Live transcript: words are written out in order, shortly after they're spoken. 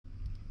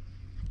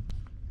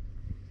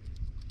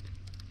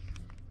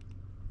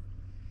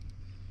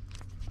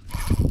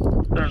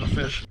There's a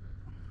fish.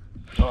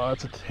 Oh,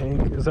 that's a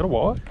tank. Is that a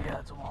walleye? Yeah,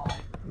 it's a walleye.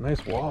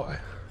 Nice walleye.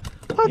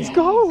 Let's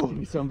go.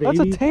 That's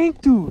a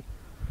tank, dude.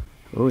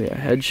 Oh yeah,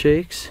 head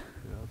shakes.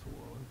 Yeah, that's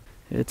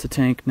a walleye. It's a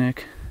tank,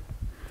 Nick.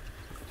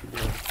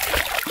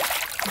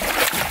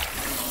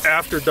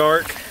 After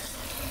dark.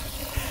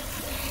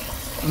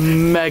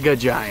 Mega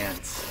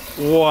giants.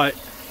 What?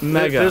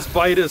 Mega. This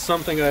bite is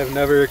something I've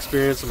never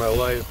experienced in my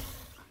life.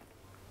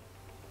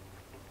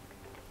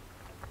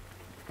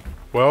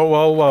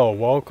 Well,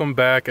 welcome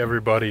back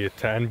everybody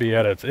to NB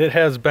Edits. It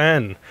has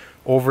been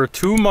over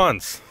 2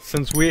 months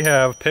since we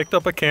have picked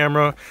up a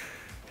camera,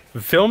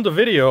 filmed a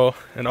video,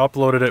 and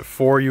uploaded it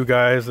for you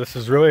guys. This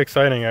is really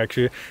exciting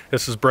actually.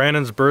 This is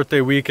Brandon's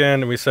birthday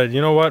weekend, and we said, you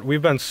know what,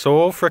 we've been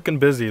so freaking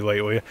busy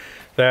lately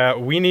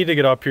that we need to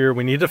get up here,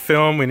 we need to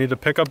film, we need to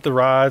pick up the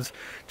rods,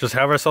 just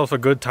have ourselves a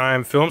good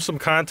time, film some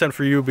content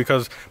for you,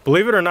 because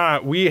believe it or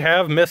not, we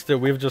have missed it.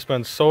 We've just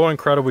been so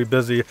incredibly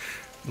busy.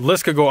 The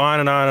list could go on,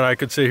 and I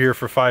could sit here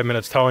for 5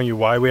 minutes telling you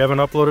why we haven't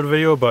uploaded a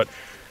video, but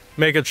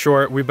make it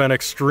short, we've been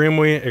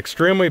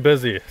extremely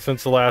busy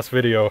since the last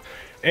video.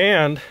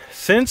 And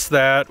since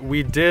that,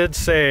 we did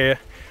say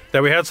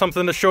that we had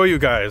something to show you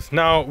guys.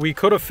 Now, we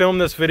could have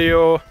filmed this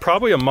video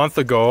probably a month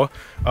ago,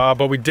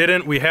 but we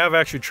didn't. We have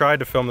actually tried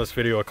to film this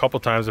video a couple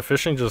times. The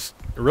fishing just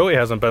really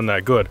hasn't been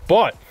that good.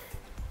 But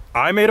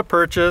I made a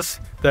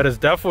purchase that has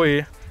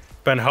definitely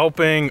been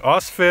helping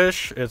us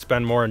fish. It's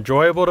been more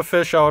enjoyable to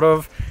fish out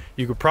of.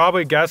 You could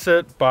probably guess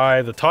it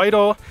by the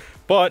title,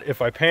 but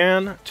if I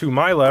pan to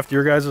my left,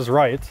 your guys is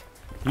right,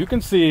 you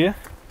can see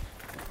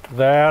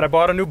that I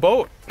bought a new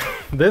boat.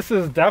 This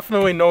is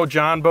definitely no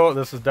John boat.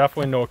 This is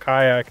definitely no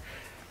kayak.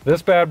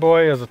 This bad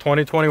boy is a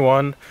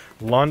 2021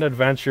 Lund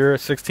Adventure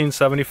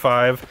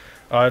 1675.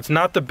 It's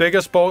not the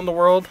biggest boat in the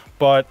world,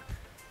 but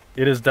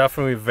it is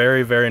definitely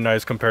very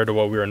nice compared to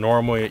what we are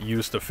normally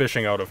used to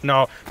fishing out of.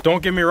 Now,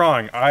 don't get me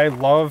wrong, I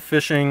love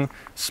fishing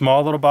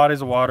small little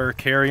bodies of water,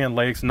 carrying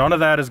lakes. None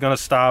of that is going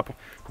to stop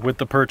with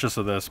the purchase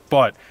of this,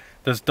 but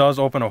this does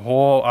open a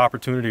whole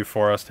opportunity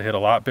for us to hit a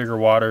lot bigger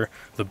water.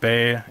 The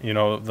bay, you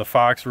know, the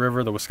Fox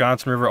River, the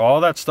Wisconsin River, all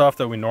that stuff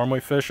that we normally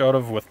fish out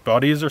of with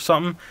buddies or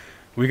something,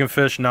 we can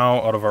fish now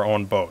out of our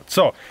own boat.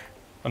 So,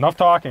 enough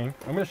talking.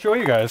 I'm going to show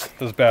you guys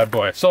this bad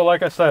boy. So,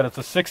 like I said, it's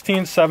a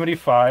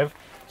 1675.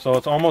 So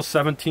it's almost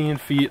 17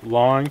 feet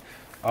long.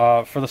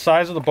 For the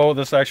size of the boat,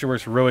 this actually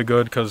works really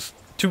good because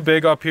too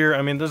big up here.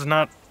 I mean, there's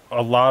not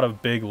a lot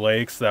of big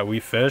lakes that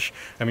we fish.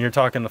 I mean, you're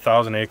talking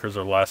 1,000 acres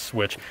or less,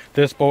 which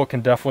this boat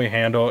can definitely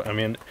handle. I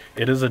mean,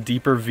 it is a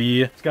deeper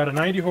V. It's got a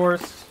 90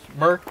 horse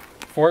Merc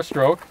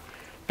 4-stroke.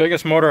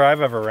 Biggest motor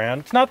I've ever ran.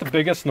 It's not the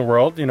biggest in the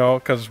world, you know,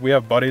 because we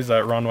have buddies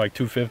that run like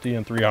 250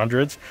 and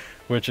 300s,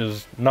 which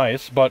is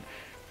nice. But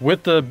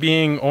with the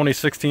being only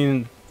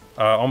 16,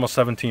 almost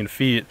 17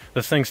 feet,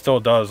 this thing still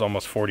does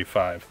almost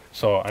 45.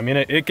 So I mean,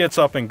 it gets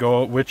up and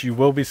go, which you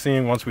will be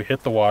seeing once we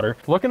hit the water.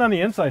 Looking on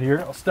the inside here,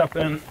 I'll step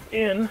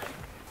in.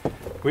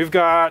 We've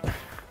got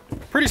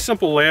pretty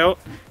simple layout.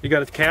 You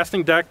got a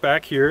casting deck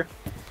back here.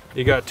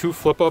 You got 2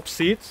 flip-up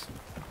seats.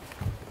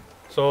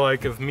 So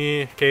like if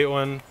me,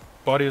 Caitlin,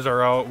 buddies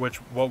are out, which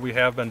what we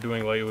have been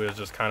doing lately is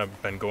just kind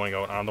of been going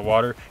out on the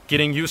water,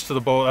 getting used to the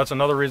boat. That's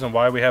another reason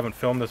why we haven't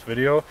filmed this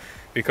video,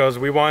 because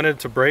we wanted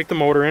to break the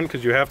motor in,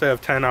 because you have to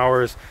have 10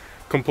 hours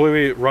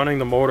completely running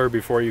the motor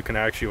before you can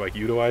actually like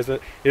utilize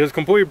it. It is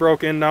completely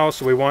broke in now,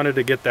 so we wanted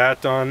to get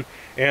that done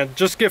and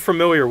just get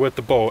familiar with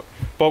the boat.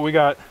 But we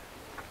got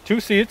 2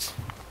 seats.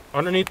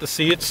 Underneath the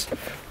seats,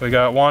 we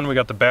got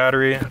the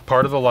battery,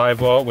 part of the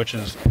live well, which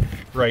is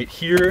right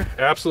here.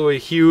 Absolutely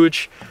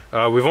huge.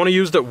 We've only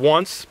used it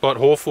once, but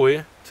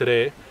hopefully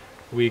today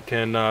we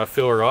can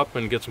fill her up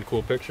and get some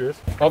cool pictures.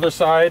 Other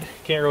side,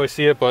 can't really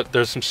see it, but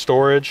there's some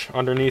storage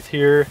underneath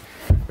here,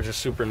 which is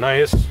super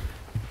nice.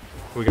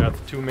 We got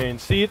the 2 main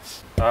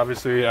seats.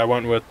 Obviously, I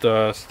went with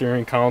the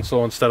steering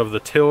console instead of the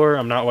tiller.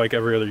 I'm not like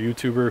every other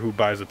YouTuber who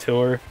buys a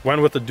tiller.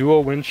 Went with the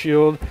dual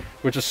windshield,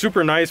 which is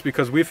super nice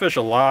because we fish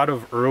a lot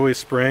of early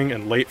spring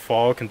and late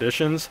fall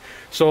conditions.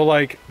 So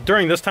like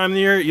during this time of the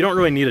year, you don't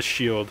really need a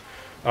shield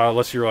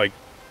unless you're like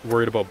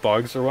worried about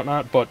bugs or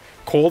whatnot. But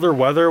colder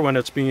weather, when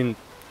it's being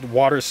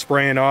water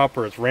spraying up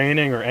or it's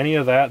raining or any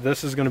of that,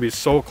 this is going to be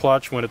so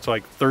clutch when it's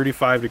like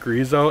 35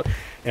 degrees out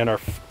and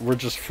we're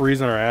just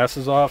freezing our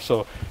asses off.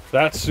 So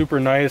that's super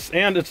nice,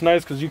 and it's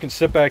nice because you can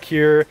sit back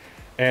here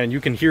and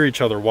you can hear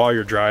each other while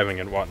you're driving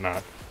and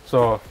whatnot.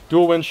 So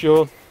dual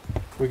windshield.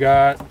 We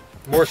got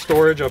more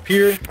storage up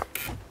here.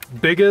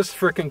 Biggest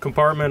freaking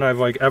compartment I've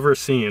like ever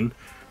seen.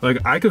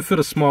 Like I could fit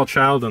a small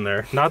child in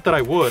there. Not that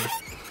I would,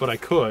 but I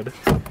could.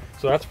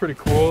 So that's pretty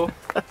cool.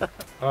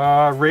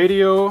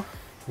 Radio.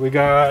 We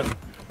got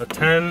a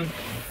 10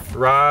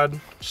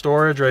 rod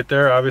storage right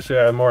there. Obviously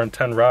I have more than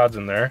 10 rods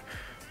in there,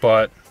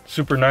 but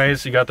super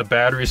nice. You got the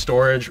battery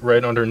storage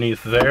right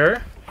underneath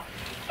there.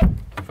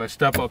 If I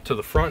step up to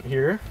the front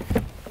here.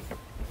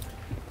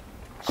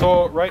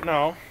 So right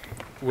now,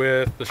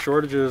 with the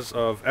shortages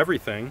of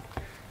everything,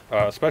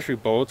 especially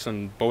boats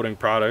and boating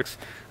products.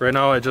 Right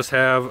now I just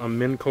have a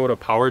Minn Kota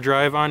power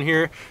drive on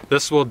here.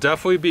 This will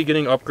definitely be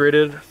getting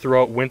upgraded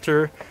throughout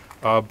winter.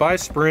 By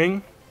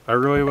spring, I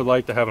really would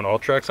like to have an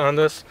Ultrex on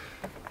this.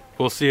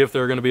 We'll see if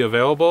they're going to be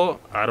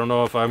available. I don't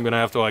know if I'm going to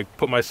have to like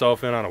put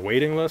myself in on a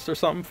waiting list or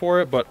something for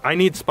it, but I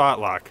need spot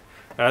lock.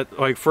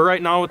 Like for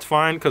right now it's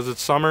fine because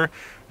it's summer,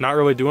 not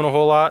really doing a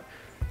whole lot,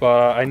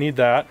 but I need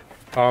that.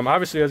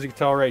 Obviously, as you can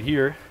tell right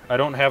here, I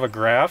don't have a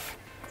graph.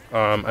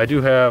 I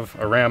do have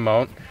a ram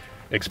mount,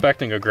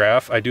 expecting a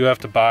graph. I do have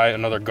to buy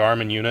another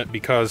Garmin unit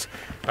because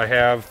I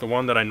have the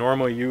one that I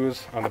normally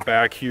use on the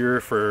back here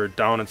for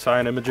down and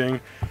side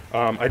imaging.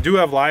 I do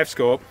have live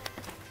scope,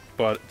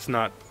 but it's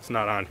not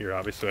on here.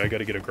 Obviously, I got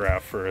to get a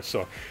graph first.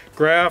 So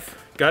graph,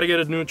 got to get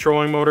a new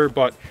trolling motor,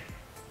 but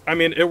I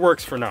mean it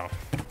works for now.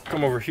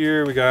 Come over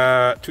here, we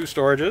got 2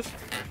 storages,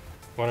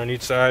 one on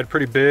each side,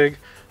 pretty big.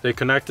 They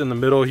connect in the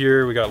middle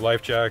here. We got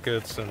life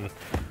jackets and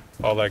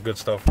all that good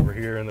stuff over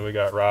here, and then we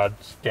got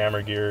rods,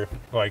 camera gear,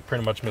 like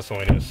pretty much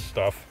miscellaneous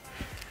stuff.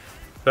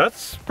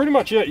 That's pretty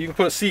much it. You can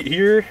put a seat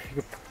here,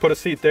 you can put a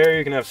seat there,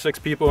 you can have 6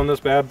 people in this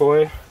bad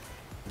boy,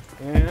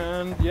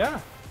 and yeah,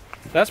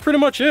 that's pretty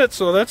much it.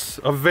 So that's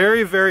a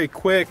very, very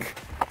quick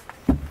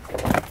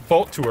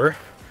boat tour,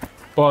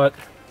 but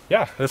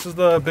yeah, this is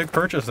the big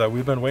purchase that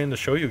we've been waiting to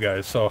show you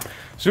guys. So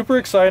super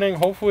exciting.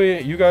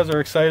 Hopefully you guys are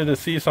excited to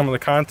see some of the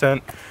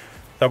content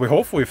that we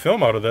hopefully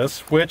film out of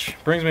this, which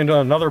brings me to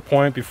another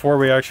point before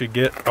we actually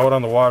get out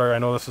on the water. I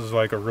know this is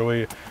like a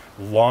really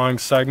long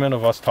segment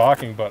of us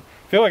talking, but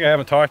I feel like I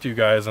haven't talked to you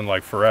guys in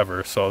like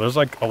forever. So there's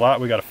like a lot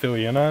we got to fill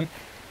you in on.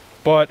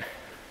 But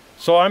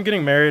so I'm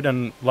getting married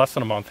in less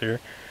than a month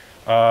here.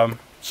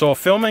 So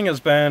filming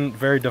has been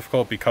very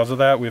difficult because of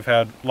that. We've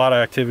had a lot of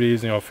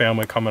activities, you know,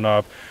 family coming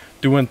up,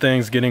 doing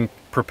things, getting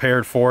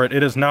prepared for it.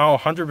 It is now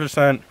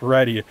 100%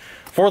 ready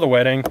for the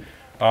wedding.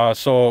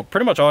 So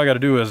pretty much all I got to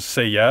do is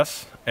say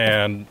yes,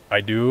 and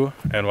I do,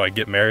 and like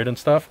get married and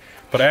stuff.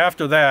 But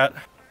after that,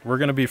 we're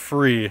going to be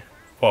free.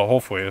 Well,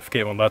 hopefully, if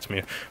Caitlin lets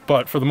me.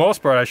 But for the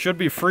most part, I should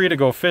be free to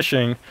go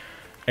fishing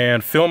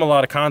and film a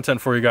lot of content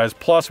for you guys.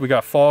 Plus, we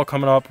got fall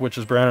coming up, which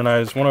is Brandon and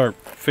I's one of our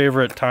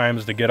favorite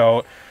times to get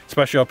out,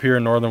 especially up here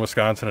in northern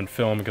Wisconsin, and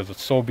film because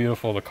it's so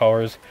beautiful, the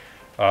colors.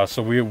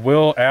 So we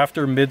will,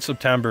 after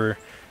mid-September,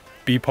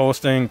 be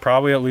posting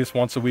probably at least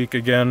once a week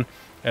again.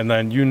 And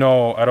then, you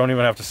know, I don't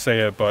even have to say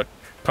it, but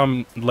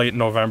come late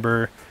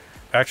November,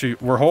 actually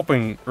we're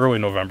hoping early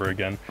November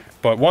again,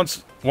 but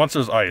once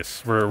there's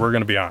ice, we're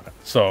going to be on it.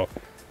 So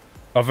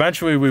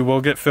eventually we will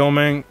get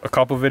filming a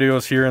couple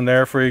videos here and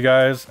there for you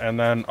guys, and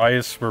then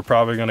ice, we're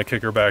probably going to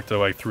kick her back to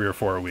like 3 or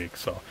 4 a week.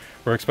 So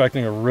we're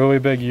expecting a really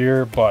big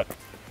year, but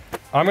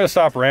I'm going to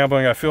stop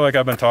rambling. I feel like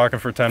I've been talking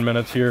for 10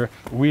 minutes here.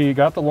 We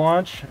got the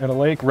launch at a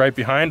lake right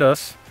behind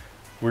us.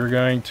 We're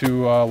going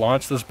to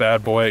launch this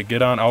bad boy,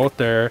 get on out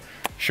there,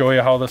 show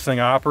you how this thing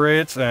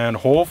operates, and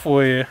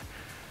hopefully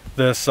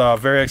this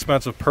very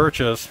expensive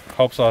purchase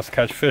helps us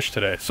catch fish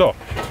today. So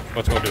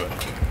let's go do it.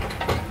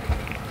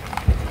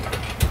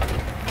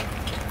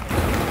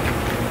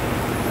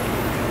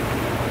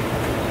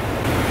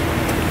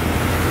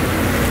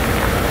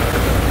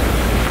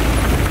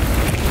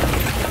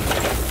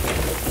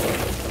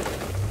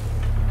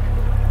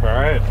 All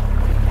right,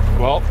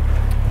 well,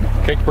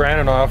 kick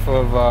Brandon off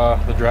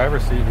of the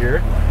driver's seat here.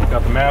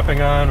 Got the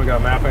mapping on, we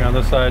got mapping on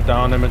this side,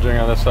 down imaging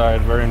on this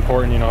side, very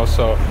important, you know,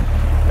 so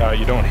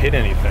you don't hit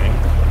anything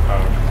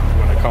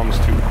when it comes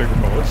to bigger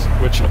boats,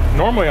 which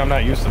normally I'm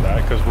not used to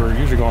that because we're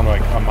usually going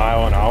like a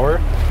mile an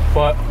hour.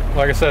 But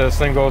like I said, this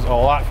thing goes a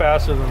lot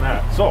faster than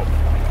that. So,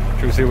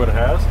 should we see what it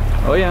has?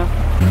 Oh yeah.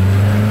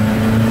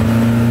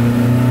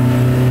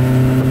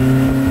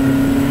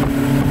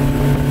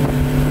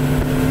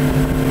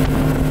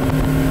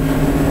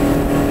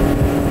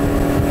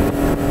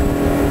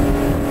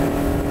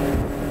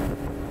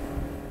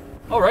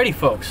 Alrighty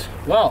folks,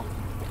 well,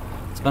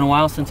 it's been a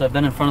while since I've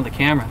been in front of the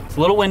camera. It's a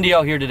little windy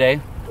out here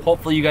today.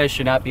 Hopefully you guys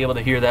should not be able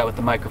to hear that with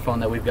the microphone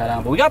that we've got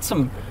on. But we got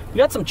some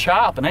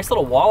chop, a nice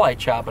little walleye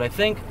chop. But I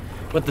think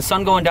with the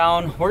sun going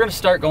down, we're gonna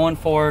start going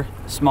for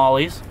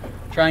smallies.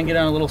 Try and get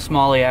on a little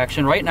smallie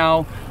action. Right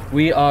now,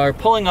 we are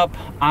pulling up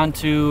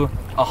onto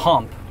a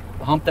hump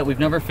that we've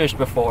never fished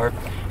before.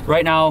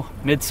 Right now,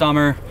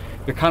 midsummer,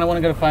 we kind of want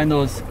to go find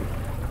those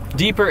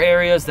deeper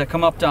areas that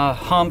come up to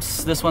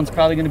humps. This one's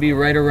probably gonna be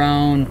right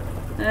around,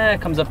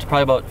 it comes up to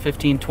probably about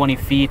 15, 20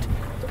 feet.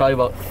 It's probably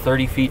about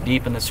 30 feet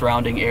deep in the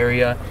surrounding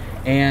area.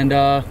 And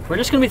we're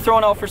just gonna be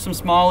throwing out for some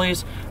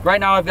smallies. Right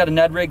now I've got a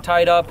Ned rig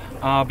tied up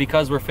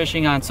because we're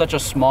fishing on such a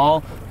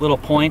small little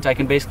point. I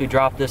can basically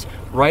drop this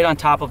right on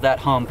top of that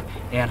hump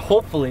and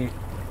hopefully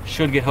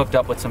should get hooked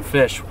up with some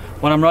fish.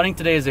 What I'm running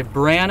today is a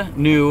brand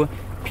new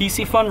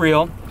Piscifun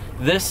reel.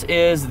 This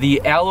is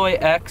the Alloy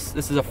X.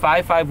 This is a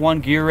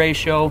 5:1 gear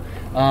ratio.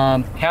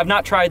 Have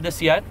not tried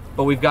this yet,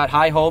 but we've got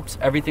high hopes.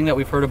 Everything that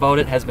we've heard about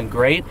it has been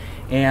great,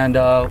 and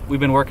we've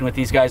been working with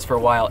these guys for a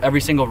while.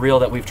 Every single reel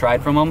that we've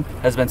tried from them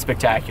has been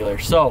spectacular.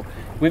 So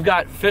we've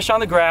got fish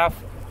on the graph.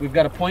 We've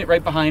got a point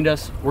right behind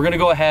us. We're gonna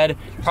go ahead,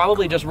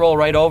 probably just roll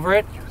right over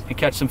it and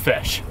catch some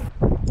fish.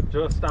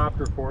 just stopped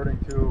recording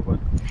too, but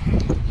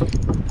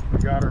we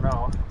got her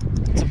now.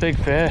 It's a big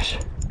fish.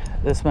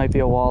 This might be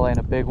a walleye and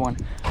a big one.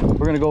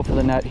 We're gonna go for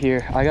the net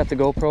here. I got the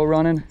GoPro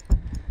running.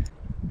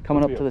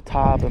 Coming up to the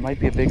top, it might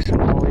be a big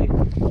Sony.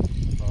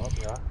 Oh,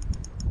 yeah.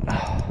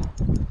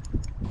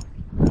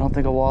 I don't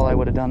think a walleye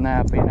would have done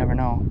that, but you never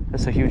know.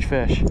 It's a huge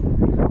fish.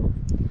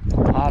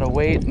 A lot of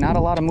weight, not a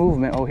lot of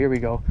movement. Oh, here we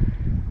go.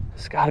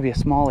 It's gotta be a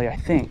smallie, I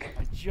think.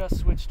 I just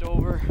switched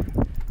over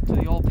to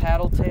the old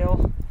paddle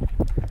tail.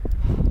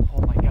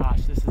 Oh my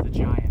gosh, this is a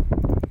giant.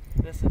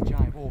 This is a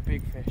giant. Oh,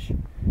 big fish.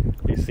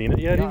 You seen it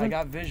yet? Yeah, I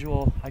got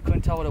visual. I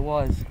couldn't tell what it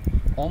was.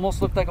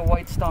 Almost looked like a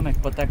white stomach,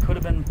 but that could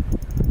have been.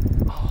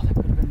 Oh, that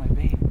could have been my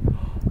bait.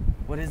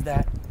 What is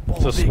that? Oh,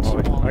 it's a big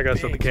smallie. smallie. I gotta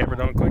set the camera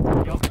down quick.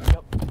 Yep.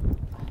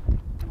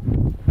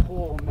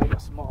 Oh, mega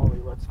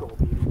smallie. Let's go,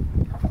 baby.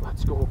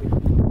 Let's go, baby.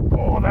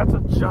 Oh, that's a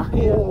giant.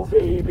 Oh,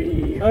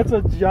 baby. That's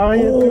a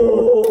giant, dude.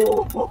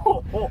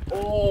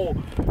 Oh.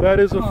 That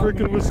is a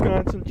freaking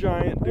Wisconsin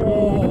giant, dude.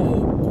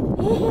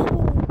 Oh.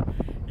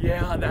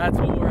 Yeah, that's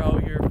what we're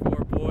out here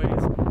for,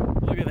 boys.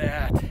 Look at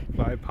that.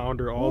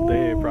 5-pounder all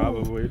day,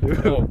 probably,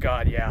 dude. Oh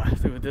god, yeah,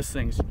 dude, this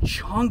thing's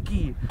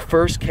chunky.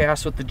 First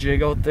cast with the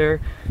jig out there.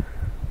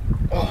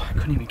 Oh, I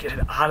couldn't even get it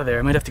out of there.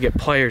 I might have to get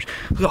pliers.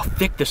 Look how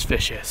thick this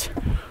fish is.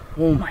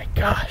 Oh my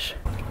gosh.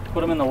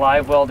 Put him in the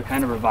live well to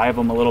kind of revive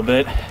him a little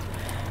bit.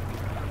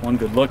 One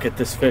good look at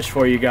this fish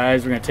for you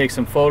guys. We're gonna take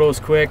some photos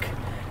quick.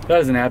 That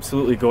is an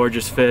absolutely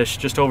gorgeous fish,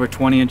 just over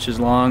 20 inches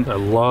long. I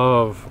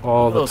love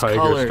all the tiger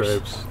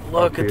colors. stripes.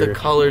 Look at the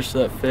colors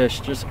of that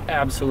fish, just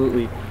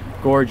absolutely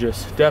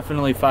gorgeous.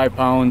 Definitely 5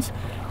 pounds,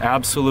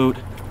 absolute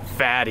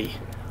fatty.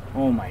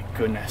 Oh my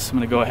goodness. I'm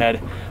gonna go ahead,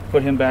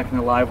 put him back in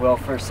the live well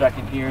for a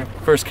second here.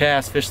 First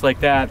cast, fish like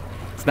that,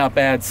 it's not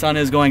bad. Sun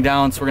is going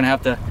down, so we're gonna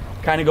have to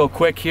kind of go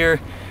quick here,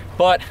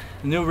 but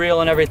new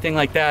reel and everything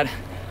like that,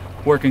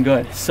 working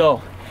good.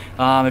 So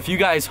if you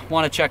guys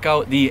want to check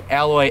out the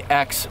Alloy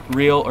X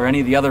reel or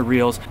any of the other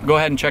reels, go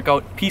ahead and check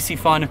out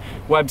Piscifun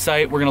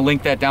website. We're going to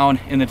link that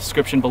down in the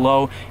description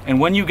below. And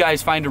when you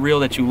guys find a reel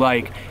that you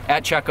like,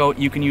 at checkout,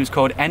 you can use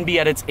code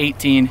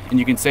NBEdits18 and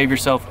you can save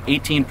yourself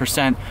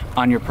 18%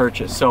 on your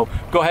purchase. So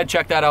go ahead,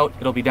 check that out.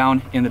 It'll be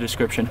down in the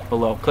description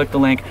below. Click the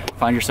link,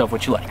 find yourself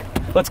what you like.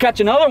 Let's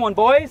catch another one,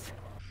 boys.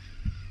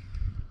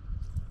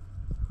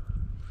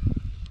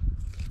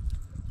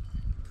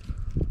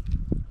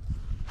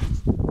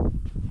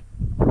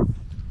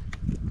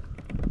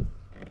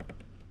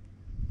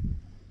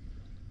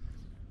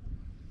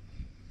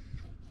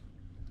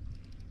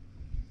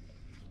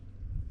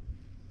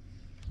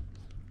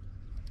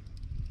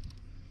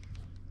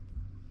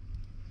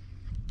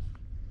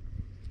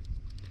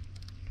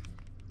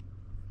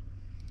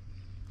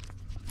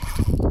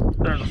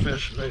 There's a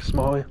fish, nice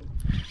smallie.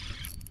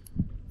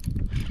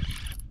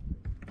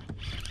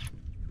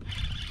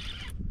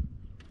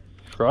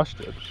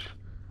 Crushed it.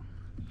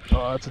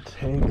 Oh, that's a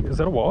tank. Is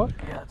that a walleye?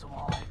 Yeah, it's a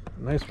walleye.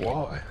 Nice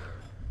walleye.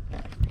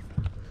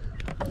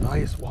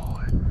 Nice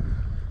walleye.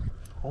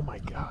 Oh my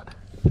god.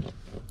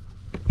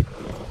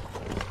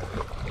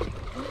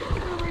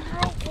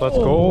 Let's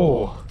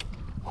go.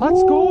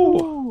 Let's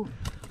go.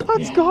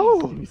 Let's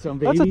go.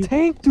 That's a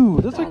tank,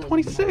 dude. That's like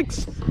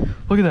 26.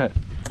 Look at that.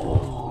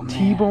 Oh,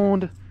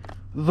 T-boned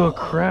the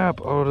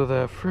crap out of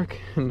that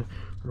frickin'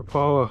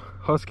 Rapala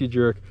husky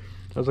jerk.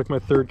 That was like my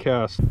third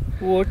cast.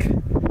 Look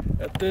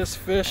at this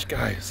fish,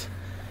 guys.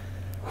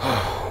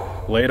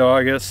 Late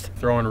August,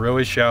 throwing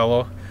really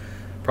shallow,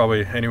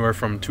 probably anywhere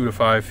from 2 to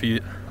 5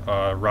 feet.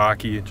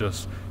 Rocky,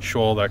 just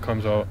shoal that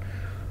comes out.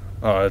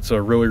 It's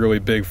a really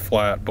big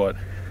flat, but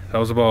that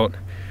was about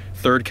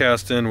third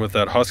cast in with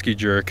that husky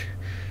jerk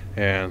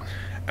and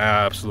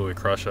absolutely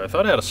crushed it. I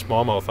thought I had a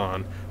smallmouth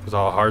on because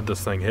how hard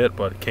this thing hit,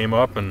 but it came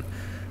up and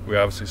we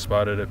obviously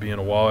spotted it being a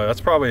walleye.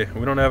 That's probably,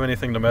 we don't have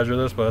anything to measure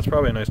this, but that's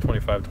probably a nice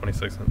 25,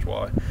 26 inch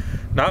walleye.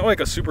 Not like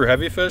a super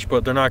heavy fish,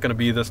 but they're not going to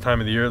be this time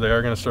of the year. They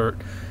are going to start,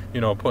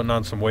 you know, putting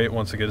on some weight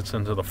once it gets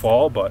into the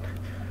fall, but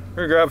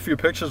we're going to grab a few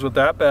pictures with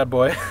that bad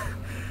boy.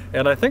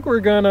 And I think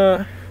we're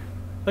gonna,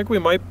 I think we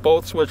might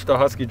both switch to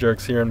husky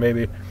jerks here and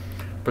maybe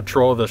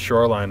patrol the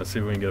shoreline to see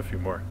if we can get a few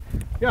more.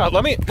 Yeah,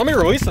 let me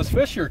release this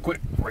fish here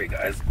quick for you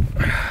guys.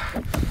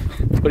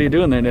 What are you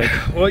doing there, Nick?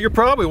 Well, you're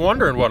probably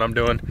wondering what I'm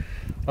doing.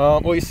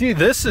 Well, you see,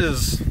 this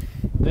is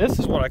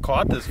what I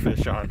caught this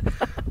fish on.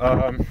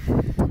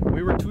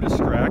 We were too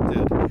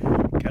distracted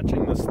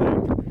catching this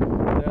thing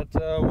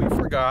that we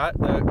forgot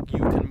that you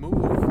can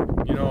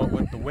move, you know,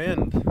 with the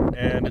wind,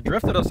 and it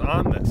drifted us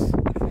on this.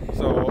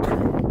 So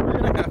we're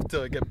gonna have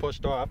to get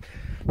pushed off.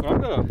 So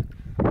I'm gonna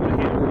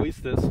hand release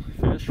this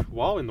fish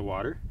while in the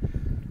water.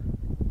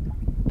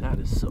 That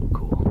is so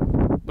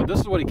cool. But this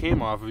is what he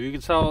came off of. You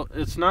can tell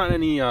it's not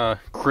any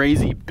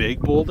crazy big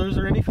boulders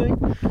or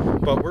anything,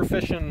 but we're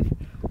fishing,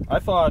 I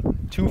thought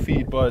 2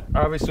 feet, but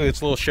obviously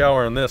it's a little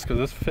shallower in this because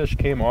this fish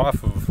came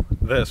off of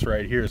this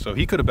right here, so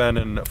he could have been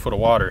in a foot of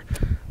water.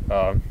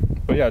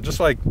 But yeah, just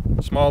like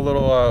small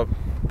little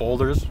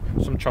boulders,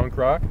 some chunk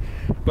rock.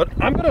 But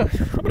I'm gonna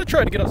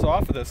try to get us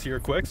off of this here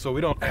quick so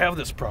we don't have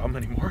this problem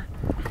anymore.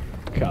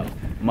 God.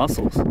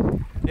 muscles.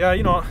 Yeah,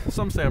 you know,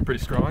 some say I'm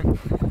pretty strong.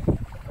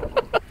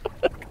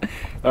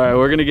 All right,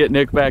 we're gonna get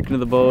Nick back into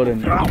the boat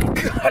and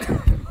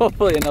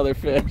hopefully another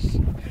fish.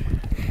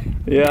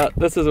 Yeah,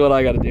 this is what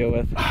I got to deal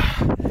with.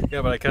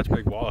 Yeah, but I catch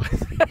big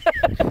walleyes.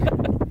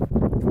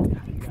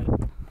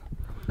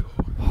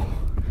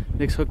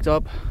 Nick's hooked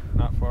up.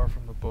 Not far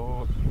from the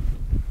boat.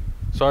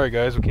 Sorry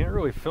guys, we can't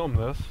really film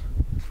this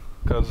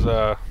because,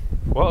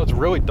 well, it's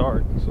really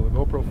dark, so the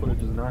GoPro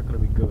footage is not going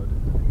to be good.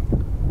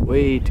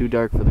 Way too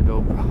dark for the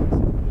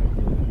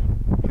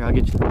GoPro. Here, I'll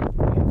get you.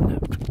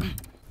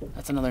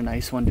 That's another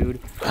nice one, dude.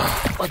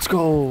 Let's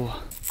go.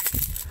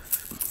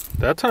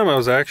 That time I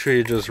was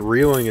actually just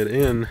reeling it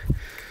in.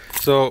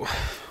 So,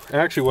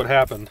 actually what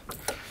happened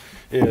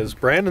is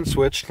Brandon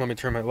switched, let me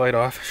turn my light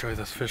off, show you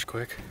this fish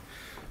quick.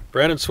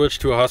 Brandon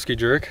switched to a Husky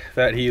jerk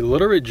that he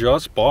literally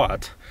just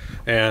bought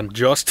and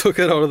just took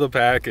it out of the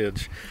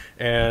package.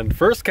 And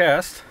first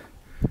cast,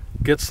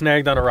 gets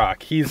snagged on a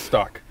rock. He's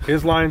stuck.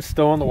 His line's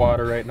still in the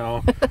water right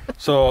now.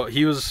 So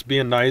he was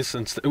being nice,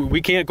 and we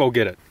can't go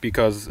get it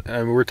because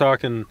we're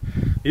talking,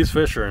 these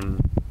fish are in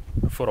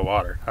a foot of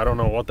water. I don't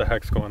know what the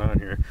heck's going on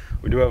here.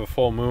 We do have a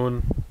full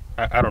moon.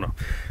 I don't know.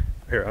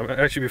 Here,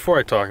 actually, before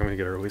I talk, I'm gonna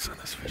get a release on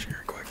this fish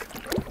here quick.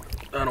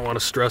 I don't want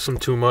to stress them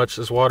too much.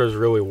 This water's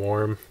really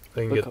warm.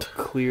 They can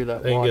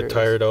get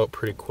tired out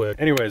pretty quick.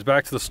 Anyways,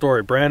 back to the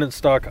story. Brandon's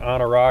stuck on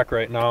a rock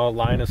right now.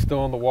 Line is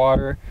still in the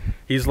water.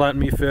 He's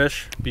letting me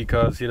fish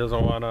because he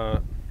doesn't want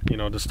to, you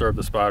know, disturb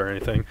the spot or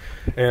anything.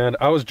 And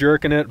I was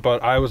jerking it,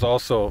 but I was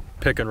also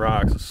picking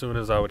rocks as soon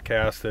as I would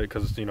cast it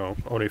because, you know,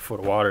 only a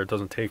foot of water, it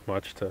doesn't take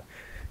much to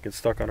get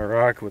stuck on a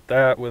rock with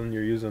that when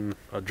you're using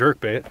a jerk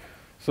bait.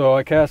 So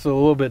I cast it a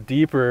little bit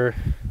deeper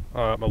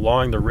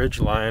along the ridge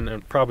line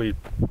and probably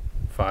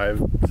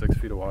 5-6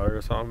 feet of water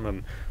or something,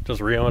 and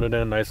just reeling it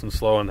in nice and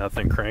slow, and that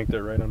thing cranked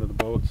it right under the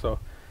boat. So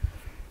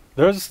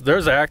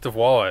there's active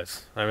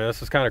walleyes. I mean,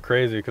 this is kind of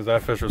crazy because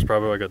that fish was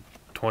probably like a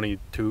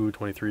 22,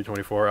 23,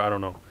 24, I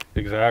don't know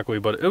exactly,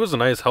 but it was a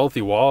nice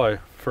healthy walleye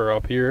for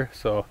up here.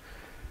 So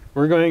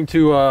we're going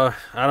to I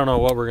don't know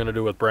what we're going to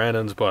do with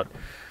Brandon's, but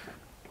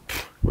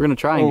we're gonna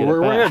try and get it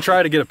back. We're gonna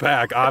try to get it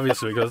back,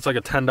 obviously, because it's like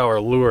a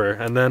 $10 lure,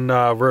 and then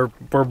we're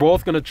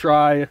both gonna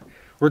try.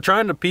 We're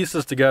trying to piece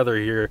this together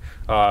here.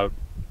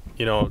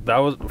 You know, that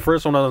was the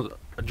first one. I was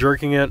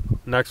jerking it.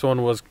 Next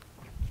one was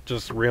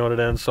just reeling it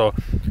in. So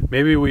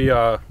maybe we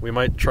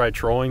might try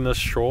trolling this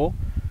shoal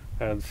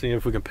and see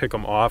if we can pick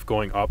them off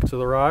going up to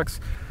the rocks,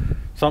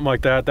 something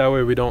like that. That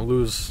way we don't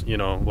lose, you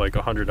know, like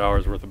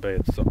 $100 worth of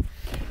bait. So,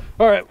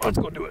 all right, let's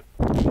go do it.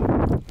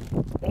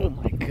 Oh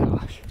my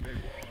gosh.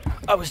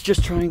 I was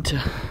just trying to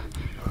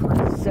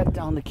set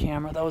down the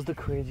camera. That was the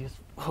craziest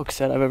hook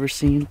set I've ever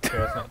seen.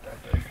 Yeah, it's not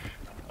that big.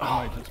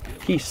 Oh,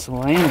 he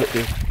slammed it,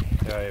 dude.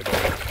 Yeah, you got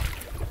it.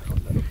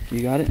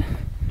 You got it?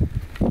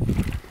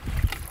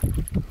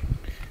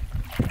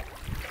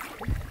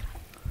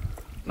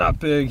 Not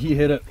big. He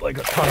hit it like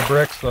a ton of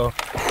bricks, though.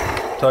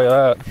 I'll tell you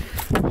that.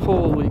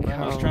 Holy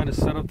cow. I was trying to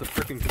set up the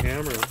freaking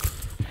camera.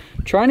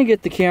 Trying to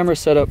get the camera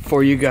set up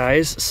for you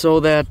guys so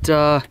that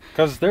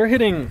because they're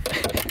hitting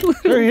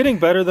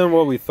better than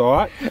what we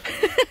thought.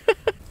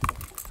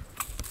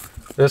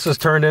 This has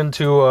turned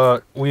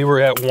into we were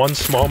at one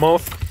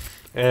smallmouth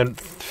and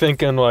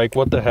thinking like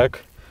what the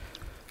heck,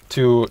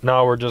 to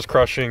now we're just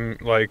crushing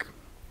like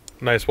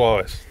nice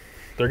walleyes.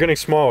 They're getting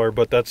smaller,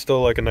 but that's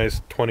still like a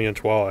nice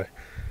 20-inch walleye.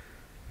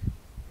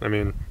 I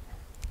mean,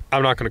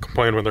 I'm not going to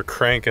complain when they're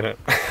cranking it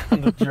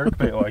on the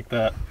jerkbait like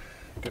that.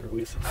 Get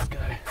releasing this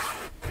guy.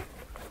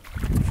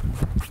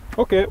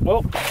 Okay,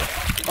 well,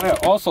 oh yeah,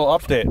 also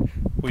update.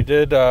 We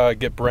did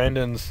get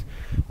Brandon's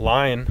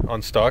line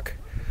unstuck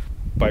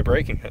by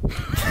breaking it.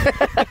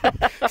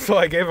 So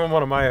I gave him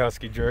one of my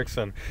Husky jerks,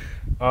 and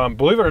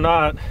believe it or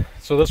not,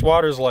 so this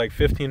water is like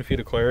 15 feet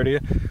of clarity.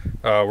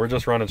 We're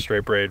just running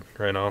straight braid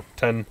right now.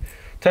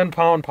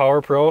 10-pound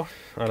Power Pro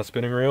on a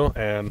spinning reel,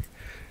 and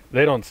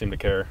they don't seem to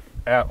care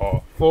at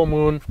all. Full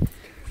moon,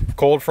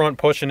 cold front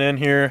pushing in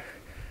here.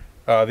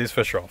 These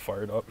fish are all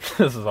fired up.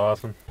 This is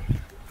awesome.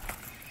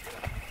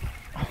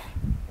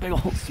 Big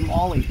old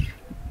smallie.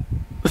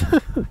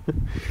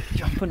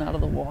 Jumping out of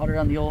the water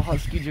on the old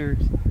Husky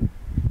jerks.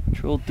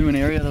 Trolled through an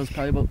area that was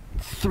probably about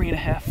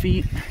 3.5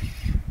 feet.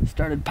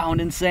 Started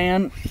pounding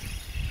sand.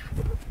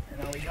 And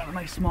now we got a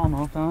nice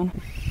smallmouth on.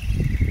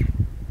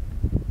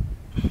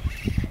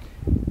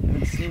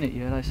 Haven't seen it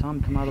yet. I saw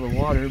him come out of the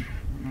water. I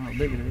don't know how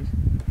big it is.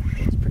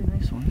 But it's a pretty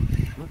nice one,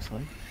 it looks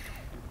like.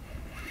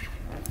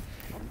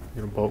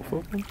 You gonna boat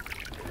flip him?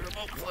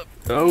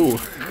 Oh,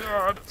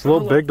 God. It's a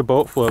little big to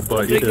boat flip,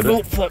 but you did it.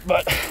 Boat flip,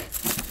 but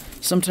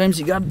sometimes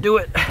you gotta do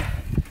it.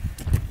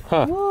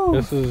 Huh, whoa.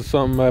 This is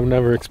something I've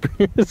never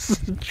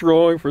experienced.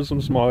 Trolling for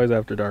some smallies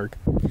after dark.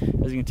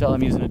 As you can tell,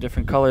 I'm using a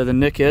different color than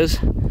Nick is.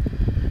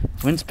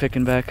 Wind's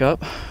picking back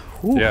up.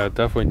 Whew. Yeah, it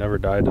definitely never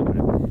died today.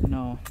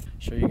 No,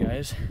 show you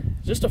guys.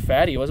 Just a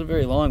fatty, it wasn't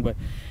very long, but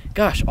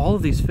gosh, all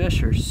of these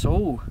fish are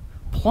so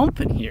plump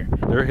in here.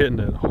 They're hitting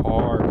it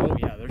hard. Oh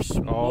yeah, they're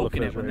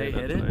smoking it when they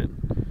hit it.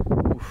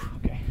 Oof,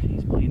 okay,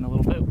 he's bleeding a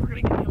little bit. We're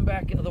gonna get him back.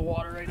 back into the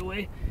water right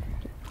away.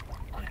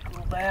 Get a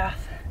little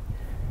bath.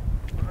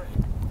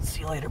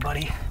 See you later,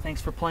 buddy.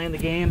 Thanks for playing the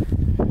game.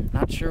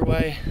 Not sure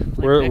why.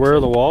 Where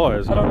are the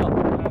walleyes? I don't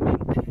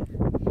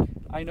know.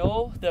 I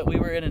know that we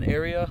were in an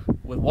area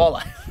with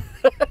walleye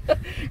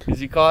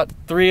because you caught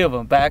 3 of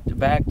them back to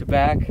back to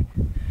back.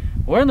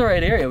 We're in the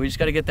right area. We just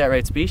got to get that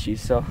right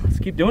species. So let's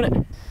keep doing it.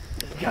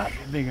 It's got to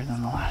be bigger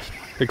than the last one.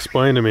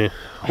 Explain to me.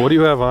 What do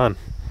you have on?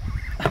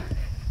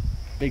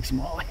 Big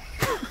smallie.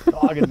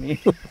 Dogging me.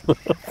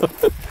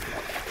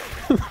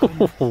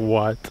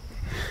 What?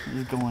 What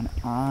is going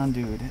on,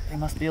 dude? They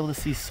must be able to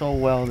see so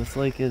well. This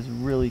lake is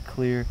really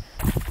clear.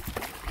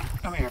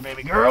 Come here,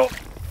 baby girl.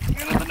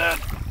 Get in the net.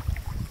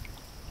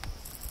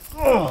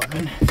 Oh,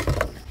 goodness.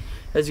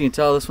 As you can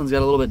tell, this one's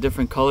got a little bit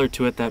different color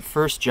to it. That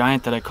first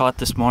giant that I caught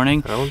this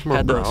morning that one's more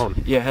had brown.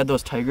 had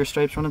those tiger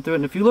stripes running through it.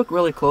 And if you look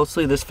really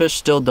closely, this fish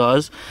still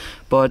does,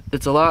 but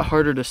it's a lot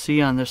harder to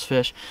see on this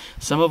fish.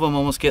 Some of them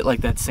almost get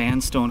like that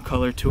sandstone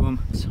color to them.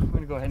 So I'm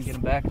gonna go ahead and get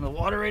them back in the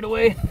water right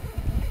away.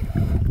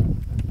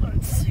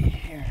 Let's see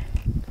here.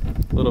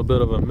 A little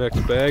bit of a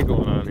mixed bag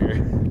going on here.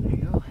 There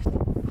you go.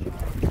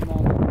 Giant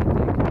smallmouth,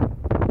 I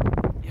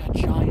think. Yeah,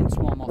 giant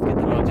smallmouth. Get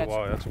the No, that's a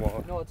walleye. That's a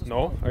walleye. No, it's a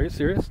No? smallmouth. Are you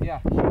serious? Yeah,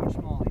 huge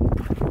smallie.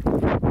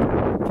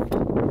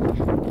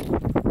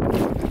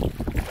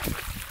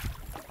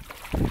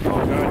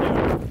 Oh god,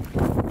 yeah.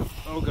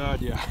 Oh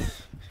god, yeah.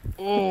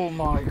 Oh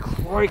my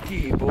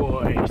crikey,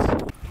 boys.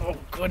 Oh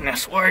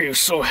goodness, why are you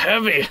so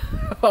heavy?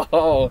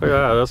 Oh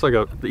Yeah, that's like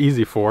a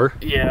easy 4.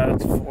 yeah,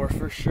 that's 4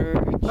 for sure.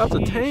 That's a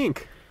Jeez.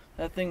 tank.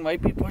 That thing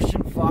might be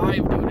pushing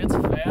 5, dude. It's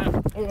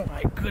fat. Oh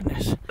my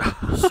goodness.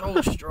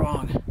 So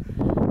strong.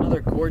 Another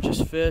gorgeous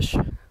fish.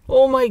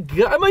 Oh my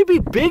god, it might be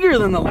bigger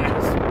than the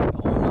last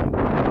one. Oh my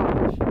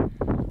gosh.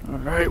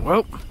 Alright,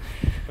 well.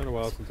 It's been a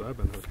while since I've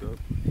been hooked up.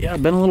 Yeah,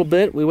 been a little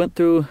bit. We went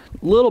through a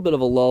little bit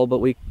of a lull, but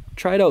we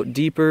tried out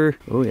deeper.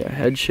 Oh yeah,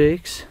 head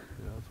shakes.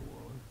 Yeah, that's a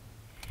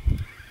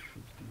walleye.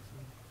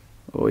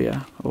 Oh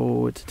yeah.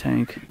 Oh, it's a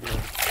tank. Yeah.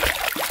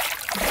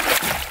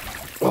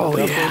 Oh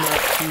Definitely yeah. not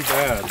too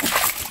bad.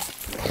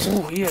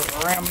 Oh, he is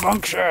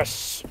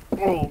rambunctious.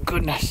 Oh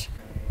goodness.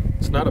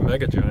 It's not a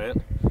mega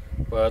giant,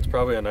 but it's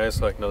probably a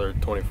nice, like another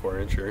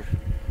 24-incher.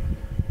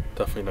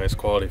 Definitely nice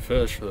quality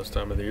fish for this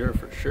time of the year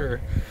for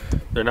sure.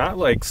 They're not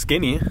like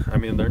skinny. I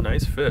mean, they're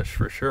nice fish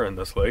for sure in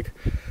this lake.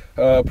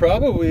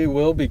 Probably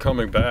will be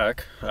coming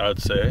back,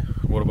 I'd say.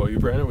 What about you,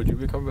 Brandon? Would you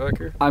be coming back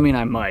here? I mean,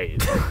 I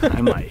might.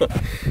 I might.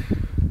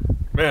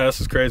 Man, this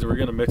is crazy. We're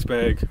getting a mixed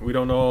bag. We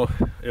don't know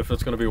if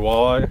it's going to be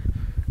walleye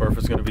or if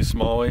it's going to be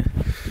smallie.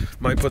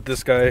 Might put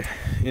this guy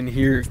in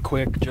here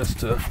quick just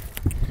to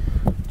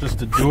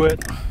do it.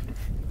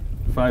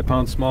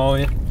 5-pound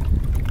smallie,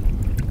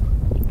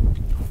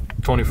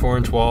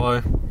 24-inch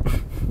walleye.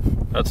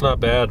 That's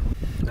not bad.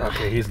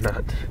 Okay, he's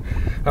not.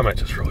 I might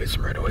just release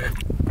him right away.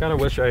 Kind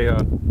of wish I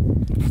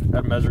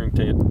had measuring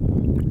tape.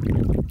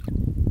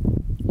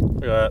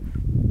 Look at that.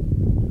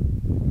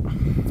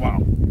 Wow.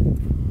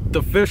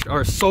 The fish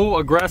are so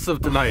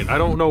aggressive tonight. I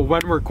don't know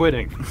when we're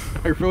quitting.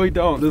 I really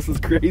don't. This is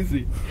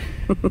crazy.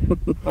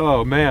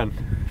 Oh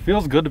man,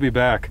 feels good to be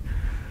back.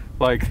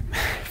 Like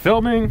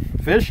filming,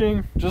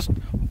 fishing, just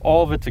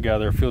all of it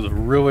together feels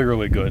really,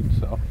 really good.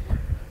 So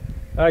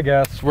I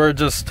guess we're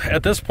just,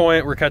 at this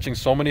point, we're catching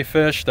so many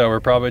fish that we're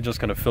probably just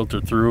gonna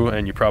filter through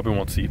and you probably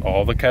won't see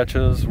all the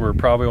catches. We're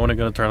probably only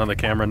gonna turn on the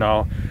camera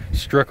now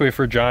strictly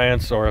for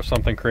giants, or if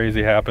something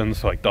crazy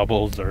happens like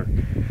doubles, or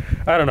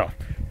I don't know.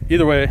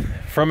 Either way,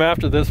 from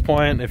after this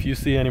point, if you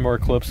see any more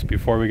clips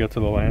before we get to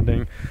the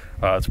landing,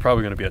 it's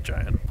probably gonna be a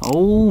giant.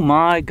 Oh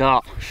my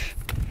gosh.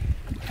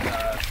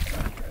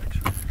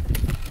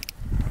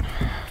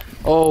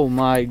 Oh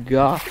my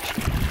gosh.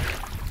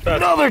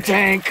 Another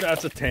tank.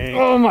 That's a tank.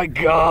 Oh my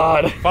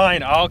god.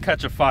 Fine, I'll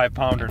catch a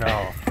 5-pounder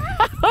now. Look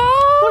at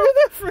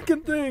that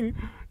freaking thing.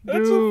 That's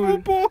Dude. a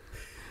football.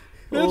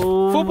 It's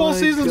Oh football my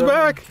season's God.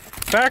 back.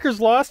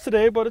 Packers lost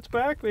today, but it's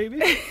back,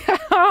 baby.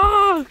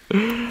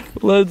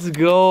 Let's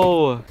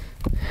go.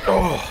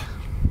 Oh.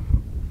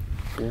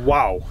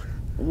 Wow.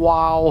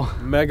 Wow.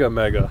 Mega,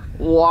 mega.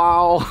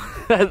 Wow.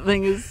 That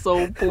thing is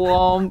so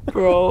plump,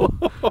 bro.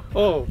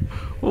 Oh,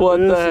 What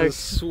the this heck? is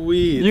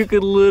sweet. You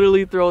could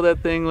literally throw that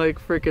thing like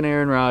freaking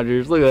Aaron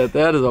Rodgers. Look at that.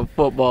 That is a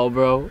football,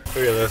 bro. Look at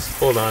this.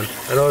 Hold on.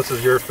 I know this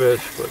is your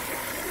fish, but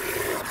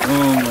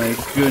Oh my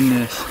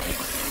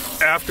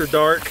goodness. after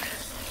dark.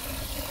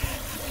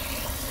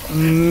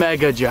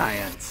 Mega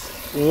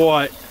giants.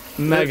 What?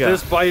 Mega.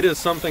 This bite is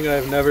something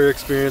I've never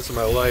experienced in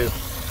my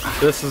life.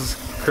 This is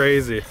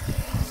crazy.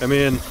 I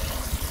mean,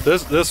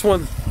 this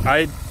one,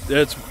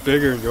 it's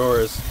bigger than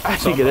yours. I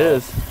think it somehow.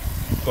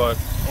 is. But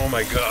oh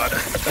my god.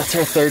 That's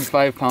our third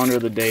 5-pounder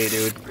of the day,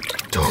 dude.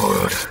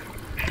 Dude.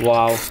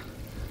 Wow.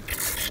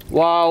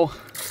 Wow.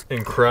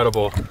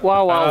 Incredible.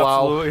 Wow, wow,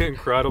 wow. Absolutely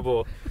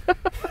incredible.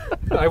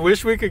 I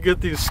wish we could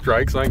get these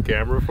strikes on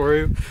camera for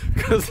you,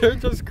 because they're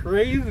just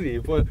crazy,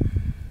 but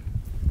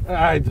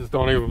I just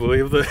don't even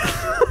believe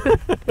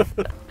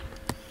that.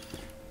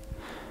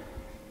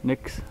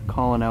 Nick's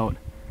calling out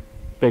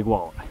big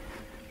walleye.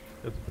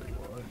 It's a big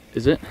walleye.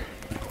 Is it?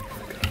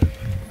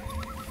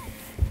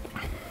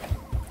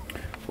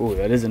 Oh,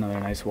 that is another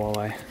nice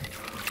walleye.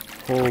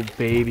 Oh,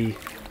 baby.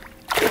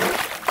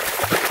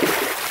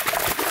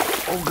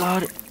 Oh,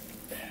 God.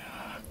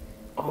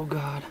 Oh,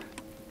 God.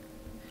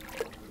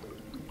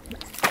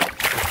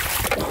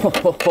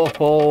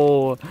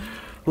 Oh,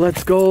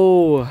 let's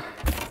go.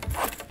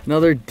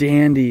 Another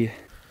dandy.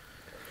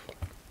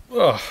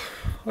 Oh,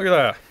 look at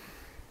that.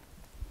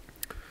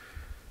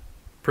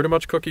 Pretty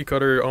much cookie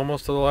cutter,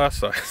 almost to the last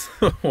size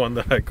one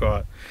that I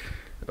caught.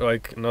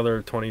 Like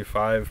another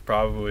 25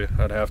 probably,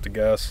 I'd have to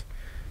guess.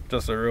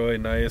 Just a really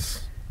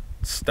nice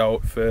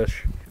stout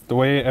fish. The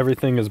way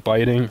everything is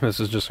biting,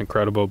 this is just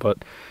incredible.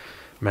 But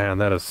man,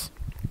 that is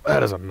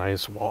a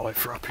nice walleye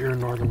for up here in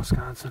northern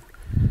Wisconsin.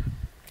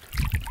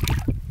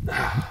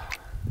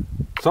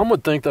 Some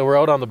would think that we're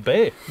out on the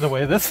bay the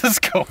way this is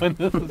going.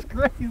 This is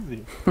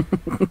crazy.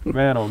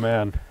 Man, oh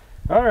man.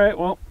 All right,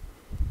 well,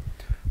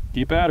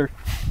 keep at her.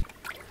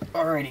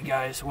 Alrighty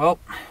guys, well,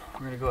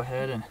 we're gonna go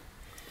ahead and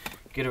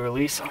get a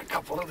release on a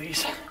couple of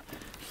these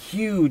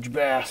huge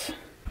bass.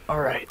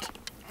 Alright.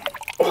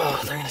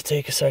 Oh, they're gonna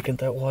take a second.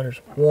 That water's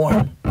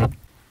warm.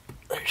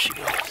 There she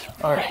goes.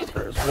 Alright.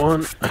 There's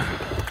one.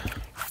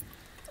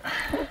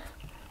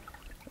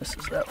 This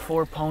is that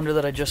 4-pounder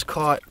that I just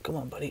caught. Come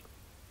on, buddy.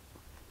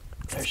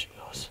 There she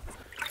goes.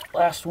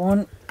 Last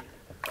one.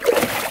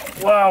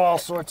 Wow, all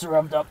sorts are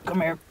rubbed up.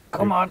 Come here.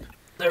 Come on.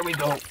 There we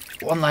go.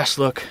 One last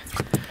look.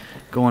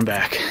 Going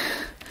back.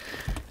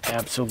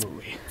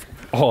 Absolutely.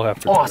 All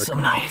after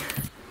awesome night.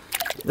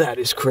 That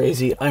is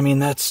crazy. I mean,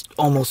 that's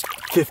almost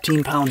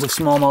 15 pounds of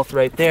smallmouth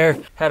right there.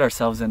 Had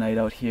ourselves a night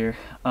out here.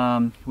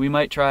 We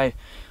might try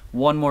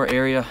one more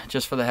area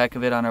just for the heck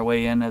of it on our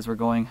way in as we're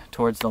going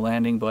towards the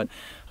landing, but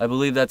I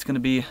believe that's going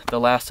to be the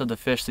last of the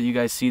fish that you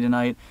guys see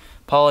tonight.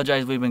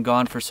 Apologize we've been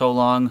gone for so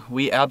long.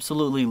 We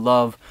absolutely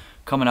love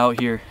coming out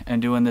here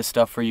and doing this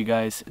stuff for you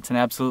guys. It's an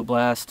absolute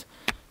blast.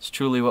 It's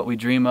truly what we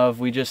dream of.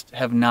 We just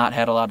have not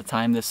had a lot of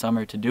time this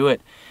summer to do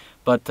it.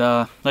 But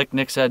like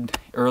Nick said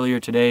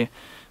earlier today,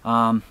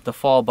 the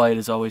fall bite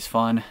is always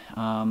fun.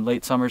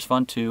 Late summer's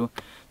fun too.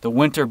 The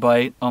winter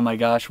bite, oh my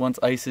gosh, once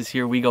ice is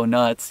here, we go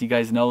nuts. You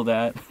guys know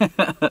that.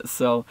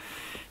 So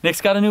Nick's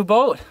got a new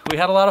boat. We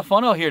had a lot of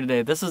fun out here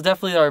today. This is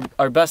definitely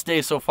our best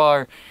day so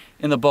far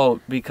in the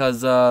boat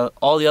because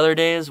all the other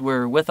days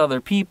we're with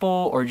other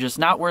people or just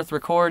not worth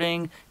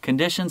recording.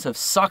 Conditions have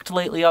sucked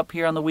lately up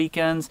here on the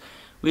weekends.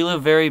 We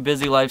live very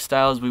busy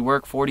lifestyles. We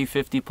work 40,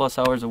 50 plus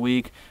hours a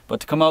week, but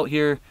to come out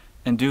here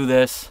and do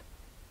this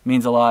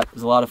means a lot. It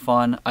was a lot of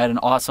fun. I had an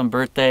awesome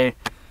birthday.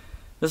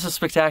 This is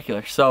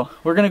spectacular. So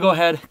we're gonna go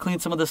ahead, clean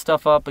some of this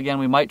stuff up. Again,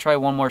 we might try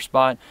one more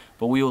spot,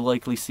 but we will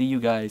likely see you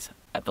guys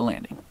at the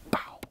landing.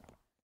 Pow.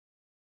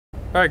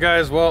 All right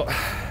guys, well,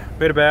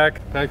 made it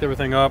back, packed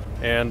everything up,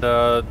 and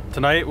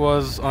tonight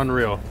was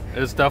unreal.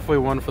 It's definitely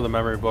one for the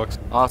memory books.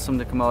 Awesome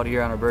to come out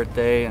here on our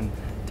birthday and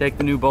take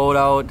the new boat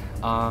out.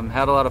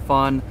 Had a lot of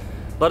fun.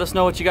 Let us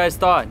know what you guys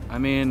thought. I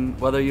mean,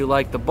 whether you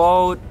liked the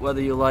boat,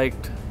 whether you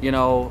liked, you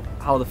know,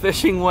 how the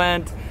fishing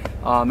went.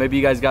 Maybe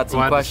you guys got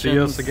some questions.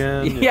 Glad to see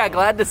us again. Yeah,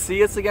 glad to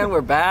see us again.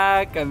 We're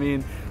back. I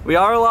mean, we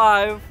are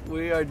alive.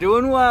 We are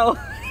doing well.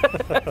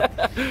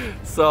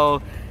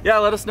 So, yeah,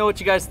 let us know what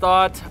you guys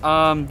thought.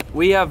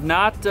 We have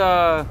not,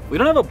 we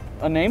don't have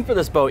a name for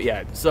this boat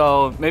yet.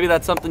 So maybe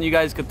that's something you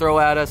guys could throw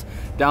at us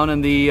down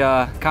in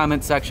the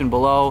comment section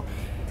below.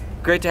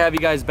 Great to have you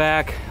guys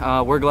back.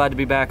 We're glad to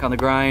be back on the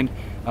grind.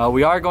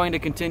 We are going to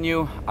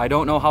continue. I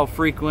don't know how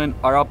frequent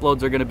our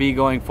uploads are going to be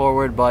going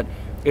forward, but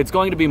it's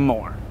going to be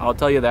more. I'll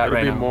tell you that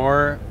right now. It'll be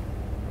more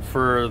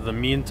for the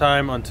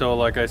meantime until,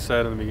 like I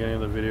said in the beginning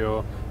of the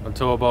video,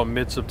 until about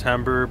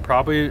mid-September,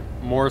 probably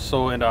more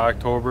so into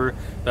October.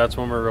 That's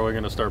when we're really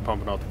going to start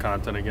pumping out the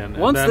content again.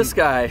 Once then, this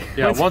guy...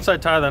 Yeah, once I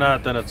tie the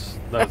knot, then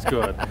that's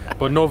good.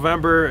 But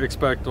November,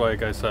 expect,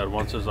 like I said,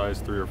 once there's ice,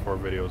 3 or 4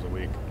 videos a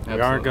week. Absolutely.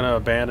 We aren't going to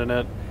abandon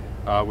it.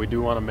 We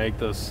do want to make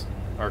this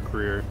our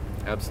career.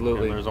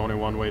 Absolutely. And there's only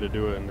one way to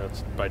do it, and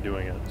that's by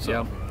doing it. So.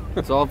 Yep.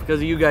 It's all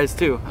because of you guys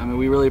too. I mean,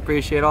 we really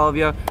appreciate all of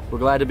you. We're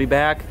glad to be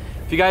back.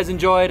 If you guys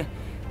enjoyed,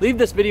 leave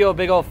this video a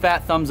big old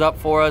fat thumbs up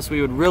for us.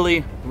 We would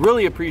really,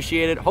 really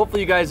appreciate it.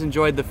 Hopefully you guys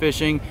enjoyed the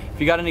fishing.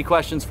 If you got any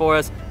questions for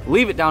us,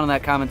 leave it down in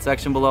that comment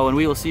section below, and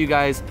we will see you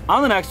guys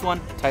on the next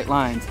one. Tight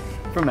lines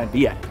from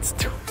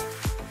NBX.